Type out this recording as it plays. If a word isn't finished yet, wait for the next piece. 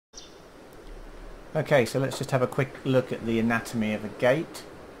Okay, so let's just have a quick look at the anatomy of a gate.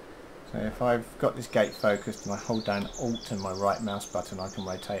 So if I've got this gate focused and I hold down Alt and my right mouse button, I can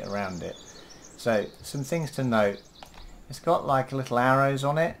rotate around it. So some things to note. It's got like little arrows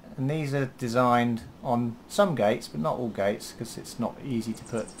on it, and these are designed on some gates but not all gates, because it's not easy to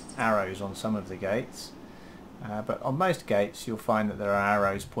put arrows on some of the gates. But on most gates you'll find that there are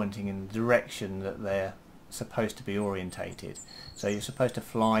arrows pointing in the direction that they're supposed to be orientated. So you're supposed to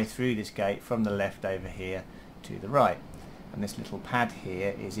fly through this gate from the left over here to the right. And this little pad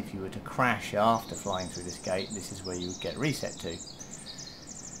here is if you were to crash after flying through this gate, this is where you would get reset to.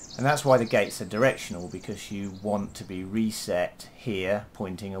 And that's why the gates are directional, because you want to be reset here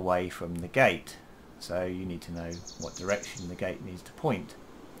pointing away from the gate. So you need to know what direction the gate needs to point.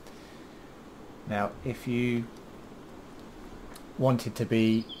 Now if you wanted to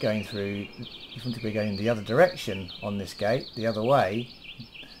be going the other direction on this gate, the other way,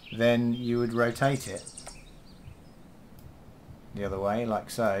 then you would rotate it the other way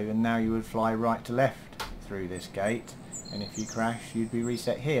like so, and now you would fly right to left through this gate, and if you crash you'd be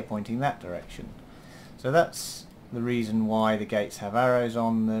reset here pointing that direction. So that's the reason why the gates have arrows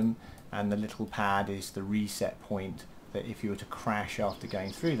on them, and the little pad is the reset point, that if you were to crash after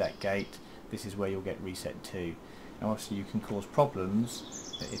going through that gate, this is where you'll get reset to. Now obviously you can cause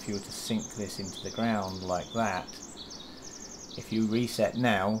problems that if you were to sink this into the ground like that, if you reset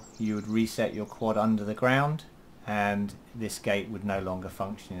now, you would reset your quad under the ground, and this gate would no longer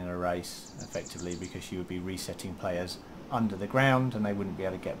function in a race effectively, because you would be resetting players under the ground and they wouldn't be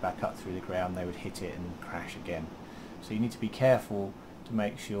able to get back up through the ground, they would hit it and crash again. So you need to be careful to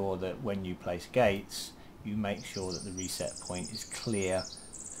make sure that when you place gates, you make sure that the reset point is clear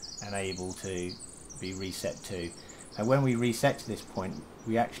and able to be reset to. And when we reset to this point,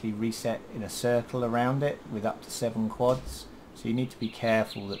 we actually reset in a circle around it with up to 7 quads. So you need to be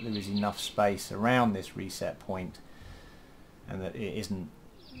careful that there is enough space around this reset point and that it isn't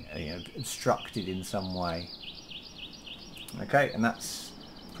obstructed in some way. Okay, and that's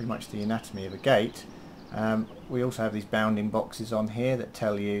pretty much the anatomy of a gate. We also have these bounding boxes on here that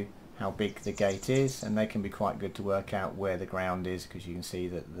tell you how big the gate is, and they can be quite good to work out where the ground is, because you can see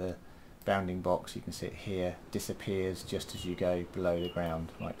that the bounding box, you can see it here, disappears just as you go below the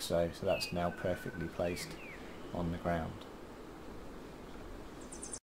ground like so. So that's now perfectly placed on the ground.